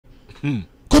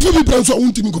Kofi bi plan so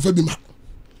wonti mi kofi bi ma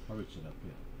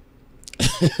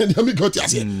me got you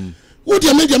say wo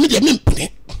dia me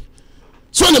mpene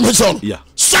so na me so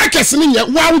strikers ni ya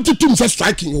wa wo tutum say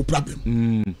striking your problem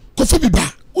kofi bi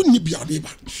ba wonni bia de ba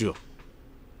sure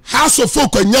house of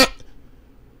folk anya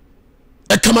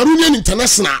a Cameroonian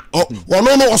international or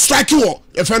no striking war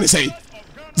your friend say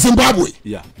Zimbabwe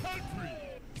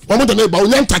omo de ba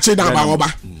onya ntache da ba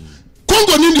oba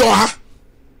Congo ni ndi ha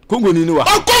Congo ni wa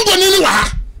Congo ni wa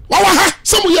ha wa ha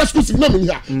some years exclusive na me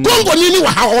here Congo ni wa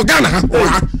ha o Ghana ha o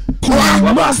ha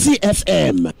Masi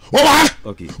FM wa ha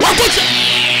okay wa coach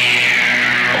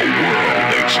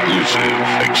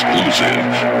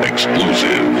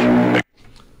exclusive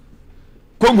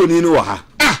Congo ni wa ha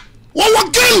wa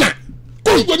Ghana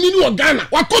Congo ni wa Ghana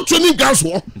wa coach training grounds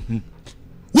wo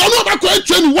wo no ba ko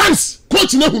training once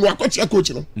coach na hunu wa coach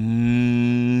no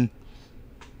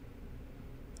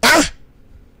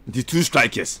the two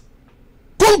strikers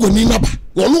Congo ni naba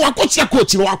wo no wa coach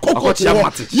no wa coach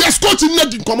yes coach na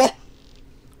di komo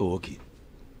okay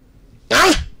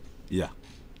yeah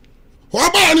wa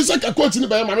ba ni say coach ni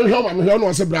ba ma me hwe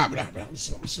no say bra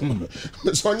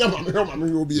so nya ma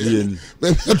me obi e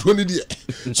me do ni die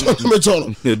so me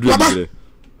choro baba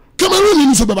Cameroon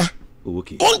ni so baba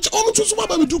okay on to so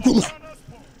baba me do krom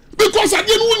because I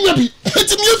didn't win bi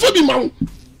enti me fa bi ma wo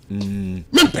me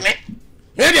mpene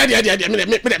me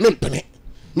mpene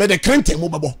me de krente mo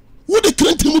babo wo de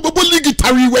krente mo babo league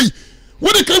tari wey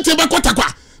wo de krente ba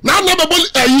kwatakwa na babo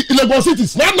Lagos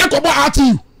cities na ko bo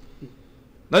ati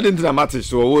na de dramatic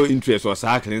so wo interest o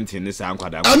sa krente ni sa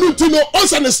nkwada anu ti no o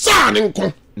se ne sa ne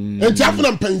nko enti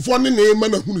afuna mpanfo ne na ema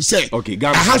na hunu se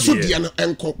aha so dia no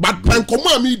enko but enko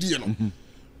ma mi die no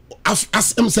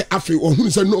as em say afi o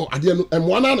hunu se no ade no em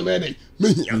wana na me dey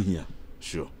me hia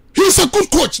sure he's a good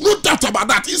coach, no doubt about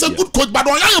that. He's a good coach, but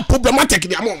why are problematic?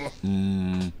 That's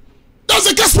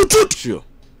the case for truth. Sure.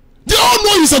 They all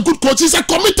know he's a good coach. He's a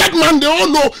committed man. They all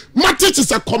know Matic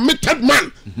is a committed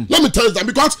man. Let me tell you that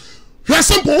because we are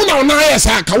simple.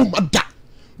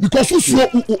 Because we show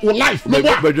life.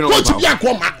 Coach be a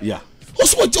coma. Yeah.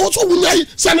 Also, when I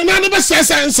say never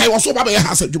say also Baba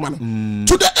has a human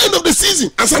to the end of the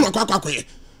season.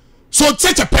 So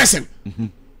such a person.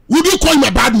 Would you call him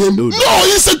a bad name? No,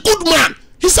 he's a good man.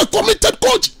 He's a committed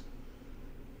coach.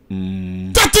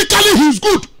 Tactically, he's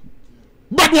good.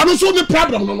 But what is the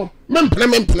problem? No.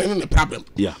 The problem.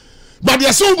 Yeah. But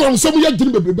there's someone you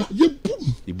dream baby. You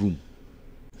boom.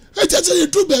 I just say you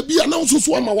do baby and also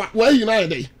swam where you know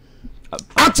day.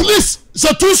 At least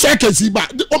so 2 seconds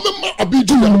but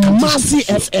Masi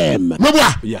FM.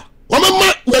 Yeah.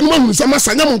 When one sama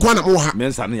sanya mo kwa na mo ha.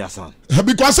 Mensa ne yasan.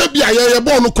 Because e bia ye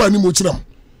ball no kwa ni mo kiram.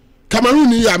 Cameroon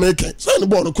ni American. So the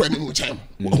ball no kwa ni mo kiram.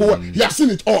 You have seen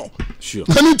it all. Sure.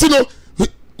 Can you know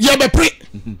ye be pre.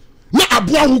 Na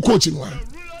aboa hu coach no. E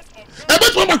be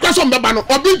to ba kwaso mbeba no.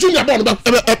 Obi junior ball no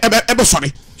be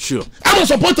sorry. Sure. I'm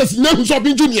supporters na who so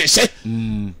Obi junior she.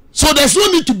 So there's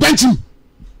no need to bench him.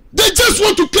 They just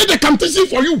want to play the competition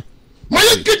for you. My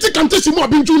critic competition more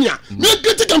Obi junior. My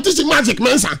critic competition Magic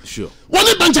Mensa. Sure.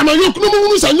 One Benjamin you no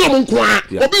mu say no mo kwa.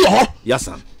 Obi yo ho. Yes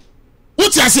sir.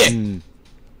 What you say?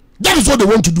 That is what they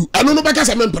want to do. I don't know because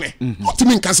I'm empire. What do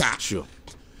you mean kasa? Sure.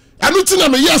 I don't think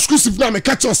I'm a year exclusive now me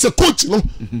catch us a coach no.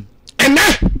 And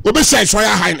now Obi say His Royal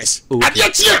Highness.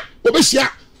 Adia Obi say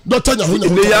Dr. Nyahunya.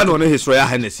 Me ya no His Royal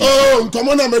Highness. Oh, come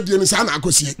on na me die ni sa na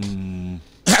akosie.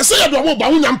 I say do mo ba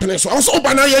wunya mpene so. Also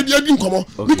ba na ye di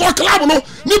nkomo. Because club no,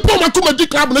 ni po makoma di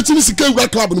club na chini sika wi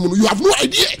club no. You have no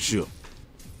idea. Sure.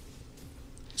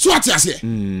 So what you say?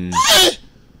 Hey,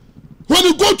 when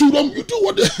you go to Rome, you do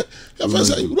what the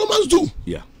Romans do.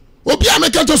 Yeah. Obi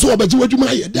ameka to so obaji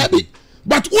wadwuma ye. Dabi.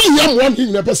 But when you one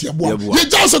thing na person abo. Ye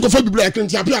ja so ko fa biblia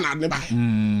krenti apia na ade ba.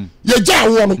 Ye ja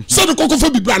wo no. So the ko fa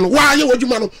biblia no. Wa ye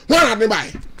wadwuma no. Wa na ade ba.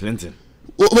 Clinton.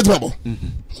 Obeti babo.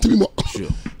 Tibi mo. Sure.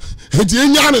 Enti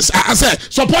enyanes I say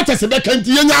supporters be kan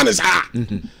ti enyanes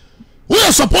we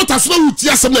are supporters no with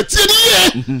yes na tie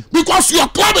ni because your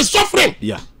club is suffering.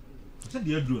 Yeah. When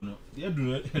you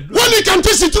can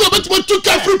taste it about what to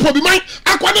careful for be mine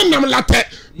akwane nam late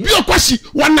bi okwashi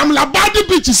wanam la bad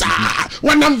beaches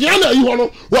wanam viana you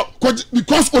know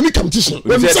because only competition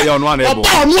when say on one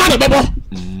bebo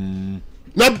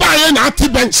na ba ye na ati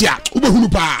bench ya ubehunu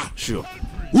pa. Sure.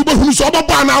 Ubehunu so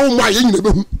baba na wo ma ye nyina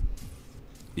behu.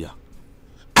 Yeah.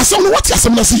 Asem no what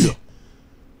asem na see.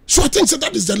 So I think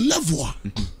that is the level.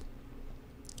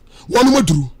 One more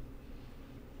through.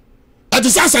 At the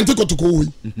Sasante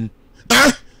Kotoko.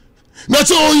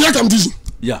 That's all you come to.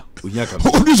 Yeah, we have come.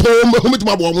 Masi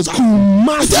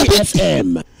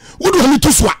FM. What do you need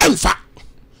to swear?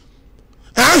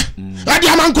 adi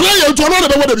amankole ye to no de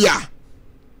be wo de bia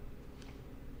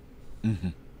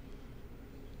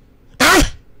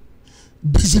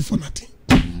busy for nothing.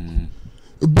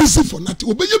 Busy for nothing.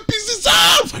 Obey you busy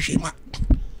sir for shema.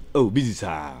 Oh, busy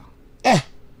sir. Oh,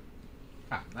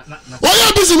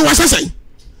 you busy no was say.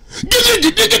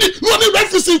 Gidi no ni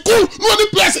referee cool no ni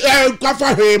place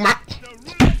kwafa hema.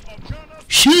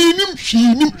 She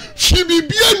be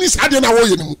bia ni sade na wo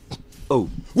ye no. Oh.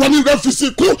 When you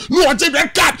referee cool no o take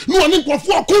red card no ni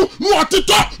kwafo cool no o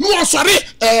tito no o sore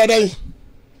dey.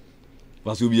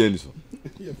 Was you be any so?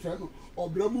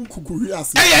 Obramu kukuhi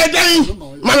ase. Den.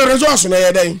 Man resource na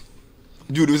ye den.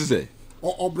 Jude what say?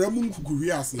 Obramu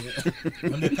kukuhi ase.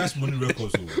 On the cash money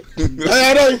records.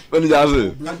 Den. When you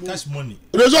say? Cash money.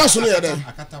 Resource na ye den.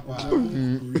 Akatapa.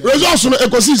 Resource na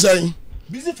ekosi say.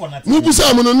 Busy for nothing. Mu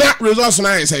busa mu no na resource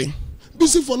na ye say.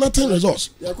 Busy for nothing resource.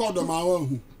 You call them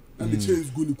hu. And the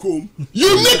change go to come.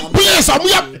 You need players and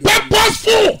we are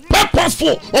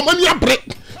purposeful. O mani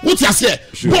break. What you say?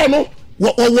 Bo no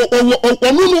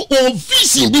o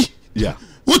vision bi. Yeah.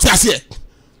 What you say?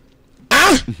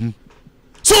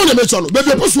 So na me so no be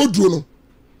post wo duro no.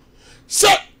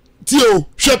 Say tio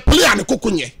hwe player ne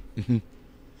kokonye.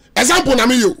 Example na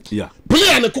me yo. Yeah.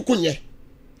 Player ne kokonye.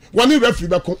 Woni referee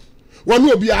be ko.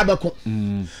 Woni obi a be ko.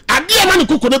 Ade ma ne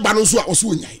kokone ba no so a oso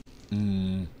onyai.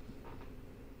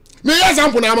 Me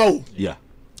example na ma o. Yeah.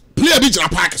 Player bi jira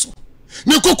park so.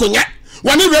 Ne kokonye.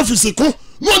 Woni referee ko.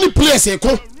 No ni player se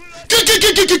ko.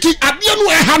 Kiki ade no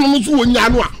e ha no so onya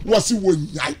no a wo se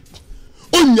wonyai.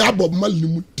 Onya Bob Marley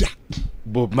mu da.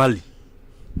 Bob Marley.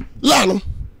 La no.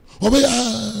 Obeya.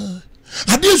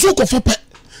 Ade so ko fa pe.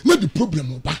 Na the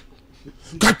problem ba.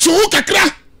 Ka chu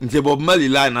kakra. Nti Bob Marley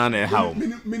la na na e ha o.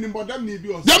 Minim bodam ni bi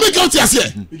o. Ya me count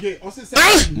here. Again, o se say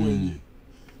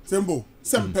Sembo,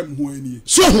 sempem ho ani.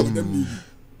 So ade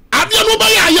no ba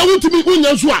ya ya wutumi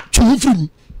onya so a chu firi.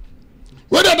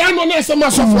 Whether that no na sama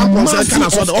so for concern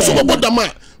kana so da also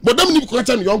bodam ni ko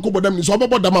tell yon ko bodam ni so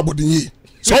bodam abodin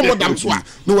so bodam so a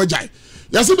no wajai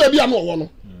ya se baby anu wo no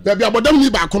baby abodam ni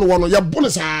ba ko no wo no ya bone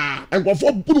sa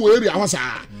enkofo bunu area ho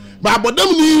sa ba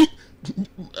bodam ni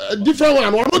different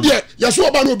one no de ya so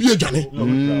oba no obi adwane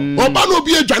oba no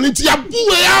obi adwane ti ya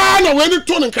buwe ya na we ni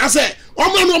to ne nka se o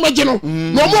ma no maje no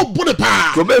no mo bone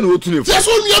pa So be no otu ne. ya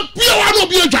so ni bia wa no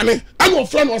obi adwane and your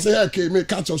friend was here ke me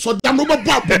catch so dam no ba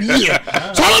boni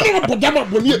so no ba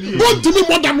dam boni don't me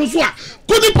more dam so a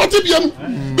ko ni party biam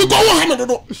because wo ha me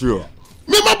do Sure.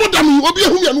 me ma bodam obi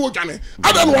ehu ya no odwane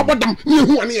ada no bodam ni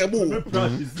ehu ani ebo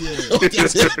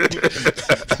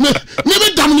me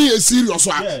dam ni serious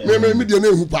a me de na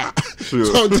ehu pa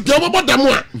so the girl bodam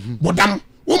a bodam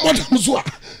wo bodam so a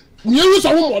ni ehu so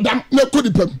wo bodam na ko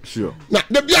di pam Sure. na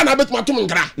de bia na betima to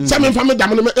nkra se me fa me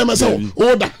dam no me se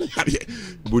wo dam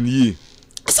Boni.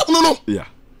 no Yeah.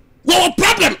 what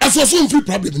problem as so free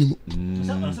problem anymore.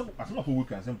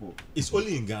 It's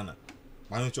only in Ghana.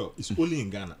 It's only in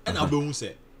Ghana. And I'll be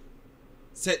say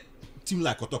team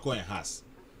like Kotoko and Haas.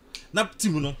 Now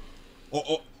team no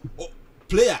or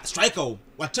player striker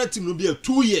what try team will be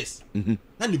 2 years. Then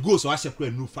the goals so I shall play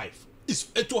no 5.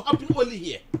 It will happen only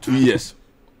here. 2 years.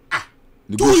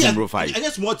 The 2 goals years. bro 5. And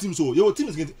small team so your team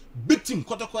is getting big team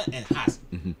Kotoko and Haas.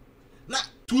 Now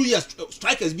 2 years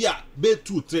strikers be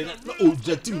 2 3 no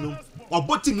the team no or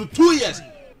both team no 2 years.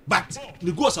 But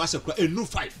the goals so I shall play no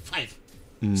 5.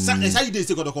 Say they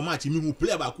say Kotoko match me who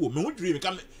play back me who dream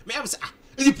me am say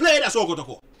is the player that's all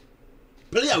Kotoko.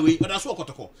 Play away but that's all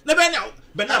Kotoko. Na be now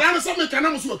I am some can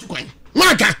am so to kwan.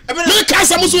 Maka. Me ka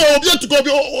sam so obi to go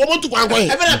bi o mo to kwan kwan.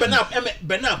 E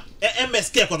be na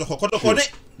MSK Kotoko ne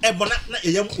e bona na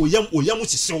oyam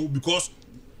sisi because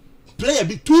player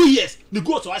be 2 years the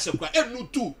goal to Asha kwa no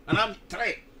 2 and I'm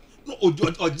 3. No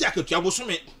o jacket to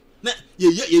abosome. Na ye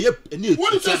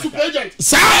what is super agent?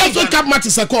 Sa FA Cup match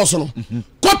is a course no.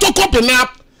 Kotoko pe na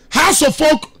House of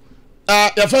Folk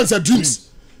your friends are dreams.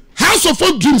 House of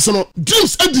Folk dreams no.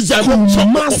 Dreams and desire so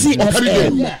massive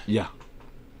FM. Yeah.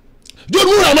 Do you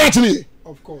know what I mean?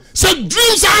 Of course. So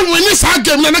dreams are winning sa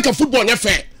game na ka football na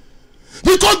fair.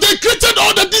 Because they created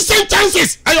all the decent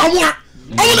chances. I want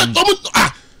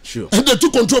Sure. And they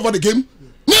took control over the game.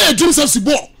 Nah, Dreams FC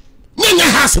ball. Nah,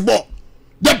 has a ball.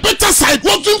 The better side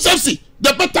was Dreams FC.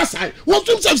 The better side was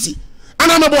Dreams FC.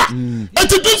 And I'm a boy. And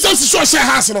the Dreams FC so share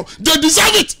has no. They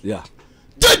deserve it. Yeah.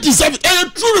 They deserve it. A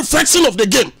true reflection of the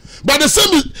game. But the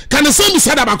same can the same be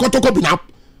said about Kotoko Binap.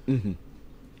 And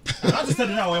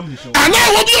now what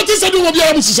do you think will be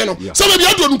able to say no? So maybe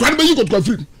I don't know you got to go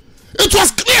free. It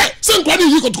was clear. Some quality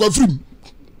you got to go free.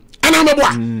 And I'm a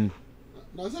boy.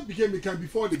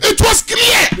 Before the it was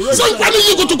clear. Some quality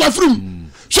you got to go free.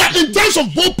 So in terms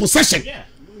of ball possession,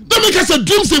 Let me say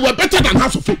dreams they were better than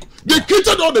House of Folk. They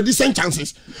created all the decent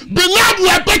chances. Benab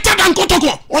were better than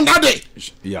Kotoko on that day.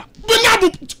 Yeah. Benab,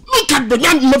 look at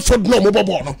Benab Medford no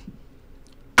mobile.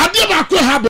 I never could have